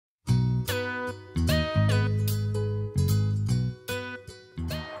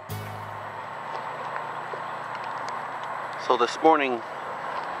So this morning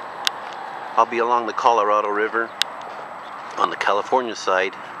I'll be along the Colorado River on the California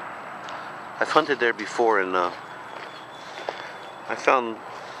side. I've hunted there before, and I found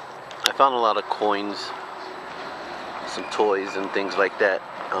a lot of coins, some toys and things like that.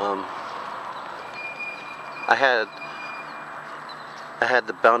 I had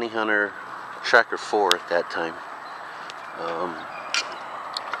the Bounty Hunter Tracker 4 at that time.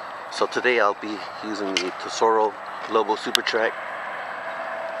 So today I'll be using the Tesoro Lobo Supertraq.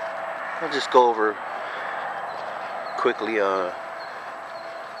 I'll just go over quickly where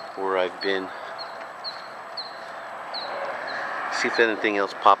I've been, see if anything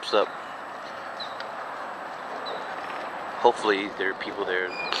else pops up. Hopefully there are people there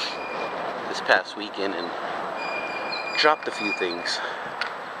this past weekend and dropped a few things.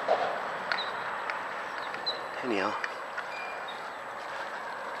 Anyhow,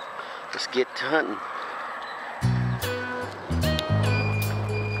 let's get to hunting.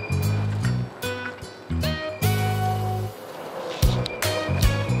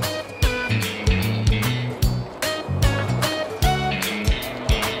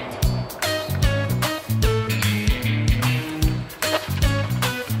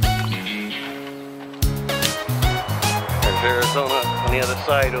 There's Arizona on the other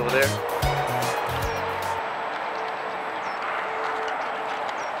side over there.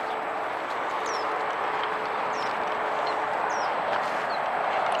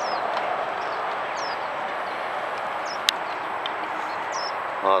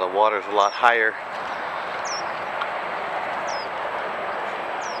 The water's a lot higher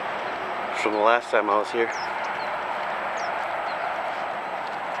from the last time I was here.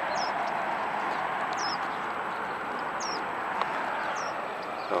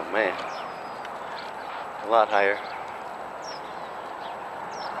 Oh man, a lot higher.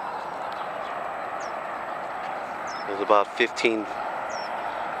 It was about 15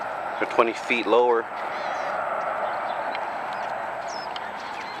 or 20 feet lower.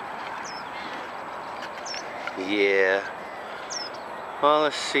 Yeah. Well,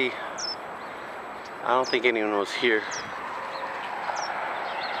 let's see. I don't think anyone was here.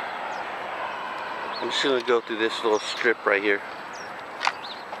 I'm just gonna go through this little strip right here.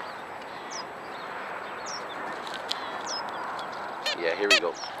 Yeah, here we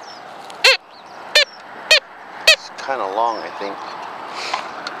go. It's kind of long, I think.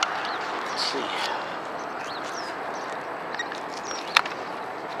 Let's see.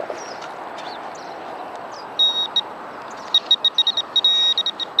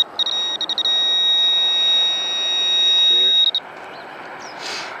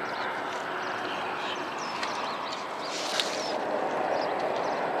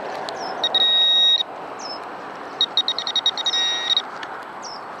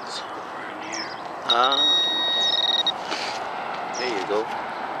 There you go.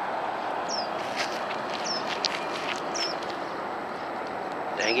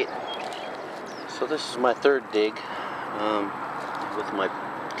 Dang it. So this is my third dig. With my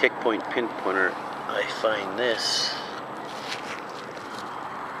tek-point pinpointer, I find this.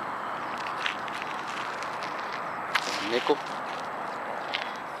 Nickel.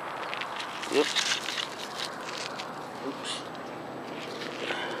 Yep. Oops.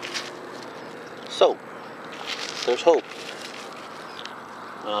 So, there's hope.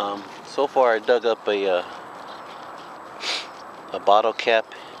 So far I dug up a bottle cap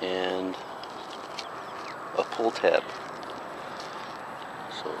and a pull tab.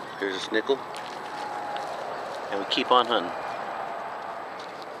 So here's this nickel, and we keep on hunting.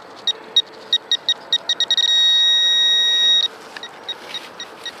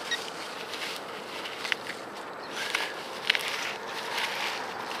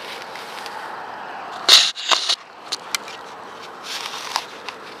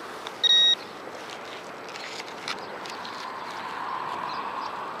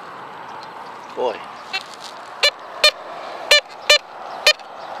 Boy.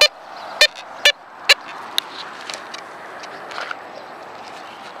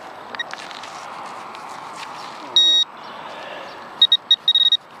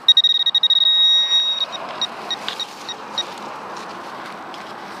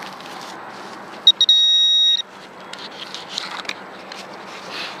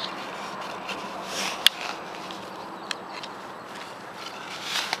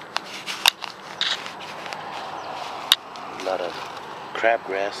 A lot of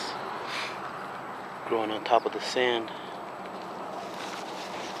crabgrass growing on top of the sand.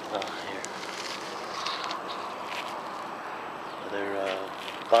 Here. Another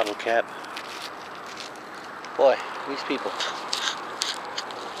bottle cap. Boy, these people.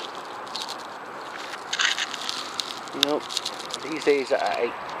 You know, these days I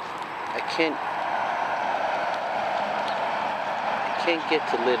can't get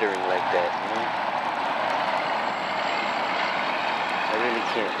to littering like that, you know? I really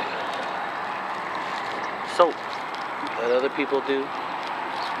can't. So, what other people do,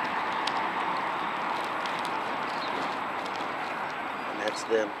 and that's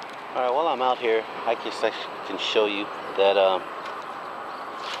them. Alright, while I'm out here, I guess I can show you that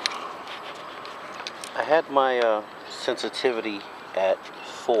I had my sensitivity at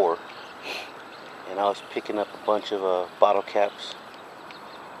 4, and I was picking up a bunch of bottle caps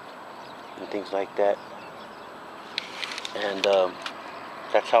and things like that, and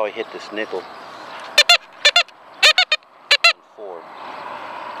that's how I hit this nickel. 4,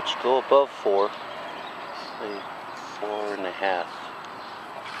 but you go above 4, say 4.5,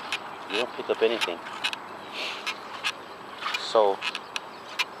 you don't pick up anything. So,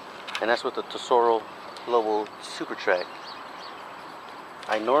 and that's with the Tesoro Lobo Supertraq.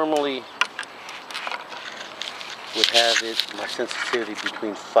 I normally would have my sensitivity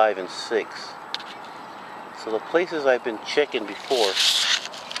between 5 and 6. So the places I've been checking before,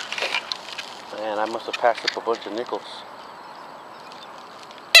 man, I must have passed up a bunch of nickels.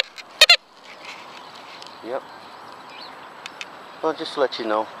 Yep. Well, just to let you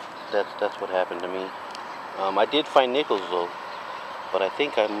know, that's what happened to me. I did find nickels though, but I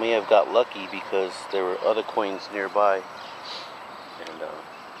think I may have got lucky because there were other coins nearby. And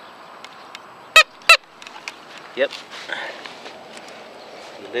yep,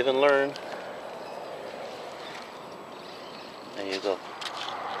 you live and learn. There you go.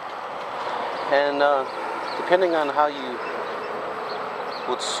 And depending on how you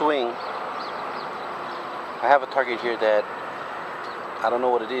would swing, I have a target here that I don't know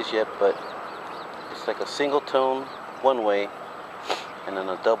what it is yet, but it's like a single tone one way and then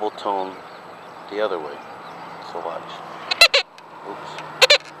a double tone the other way. So watch. Oops.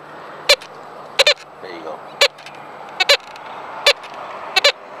 There you go.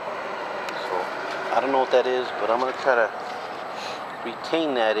 So I don't know what that is, but I'm going to try to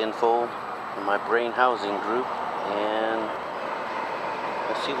retain that info in my brain housing group, and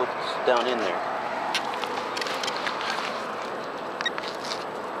let's see what's down in there.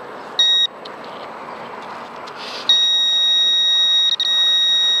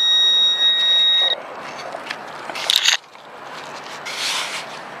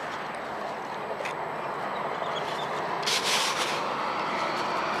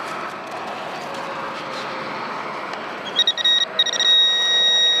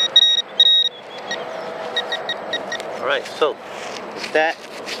 Alright, so with that,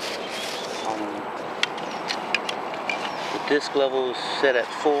 the disc level is set at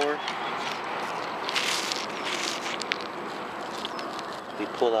 4. We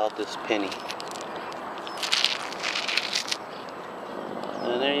pull out this penny.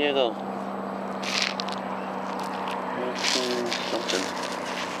 And there you go. Something.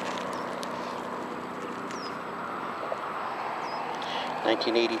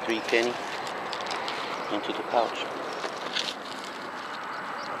 $19.83 penny into the pouch.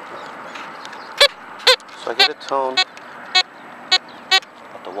 So I get a tone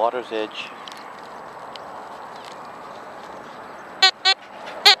at the water's edge.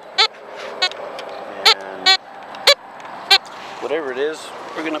 And whatever it is,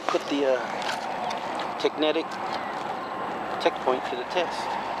 we're going to put the tek-point to the test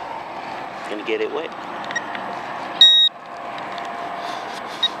and get it wet.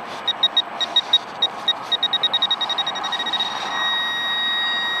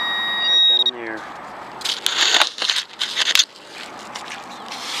 Right down there.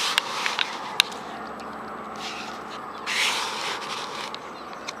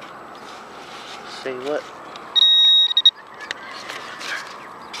 Say what?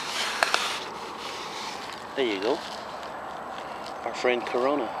 There you go. Our friend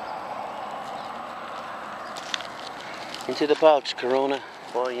Corona. Into the pouch, Corona.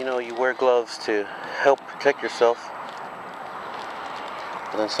 Well, you know, you wear gloves to help protect yourself.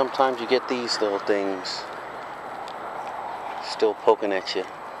 But then sometimes you get these little things still poking at you.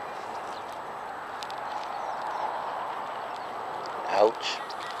 Ouch.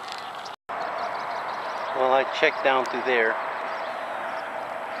 Well, I checked down through there.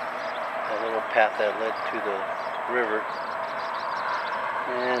 That little path that led to the river.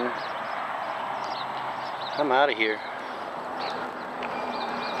 And I'm out of here.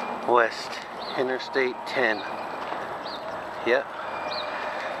 West Interstate 10. Yep.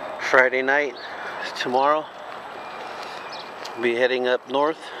 Friday night, tomorrow, I'll be heading up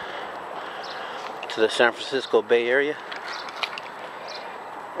north to the San Francisco Bay Area.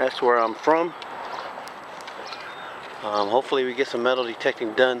 That's where I'm from. Hopefully we get some metal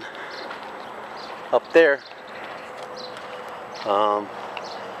detecting done up there.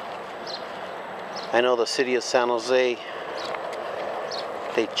 I know the city of San Jose,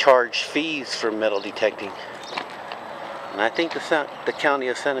 they charge fees for metal detecting, and I think the county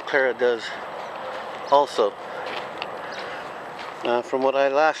of Santa Clara does also. From what I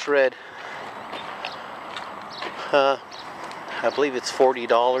last read, I believe it's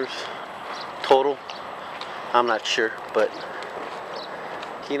 $40 total. I'm not sure, but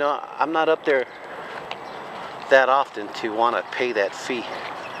you know, I'm not up there that often to want to pay that fee.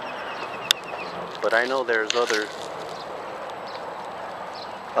 But I know there's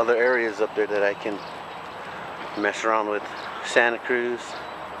other areas up there that I can mess around with. Santa Cruz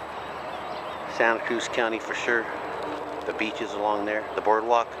County for sure. The beaches along there, the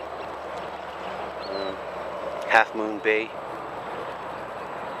boardwalk, Half Moon Bay.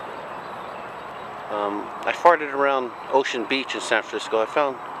 I farted around Ocean Beach in San Francisco. I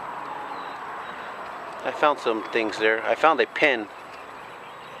found some things there. I found a pen,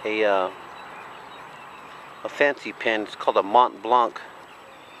 a fancy pen. It's called a Mont Blanc.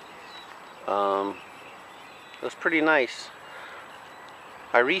 It was pretty nice.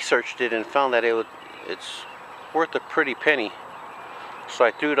 I researched it and found that it's worth a pretty penny. So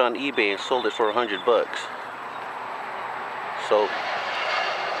I threw it on eBay and sold it for $100. So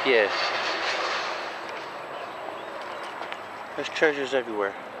yeah, there's treasures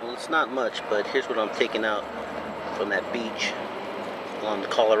everywhere. Well, it's not much, but here's what I'm taking out from that beach along the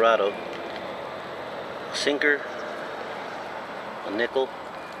Colorado. A sinker, a nickel,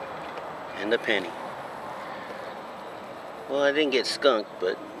 and a penny. Well, I didn't get skunked,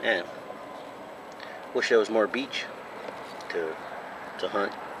 but man, wish there was more beach to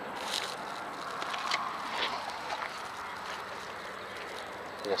hunt.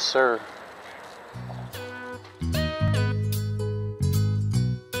 Yes, sir.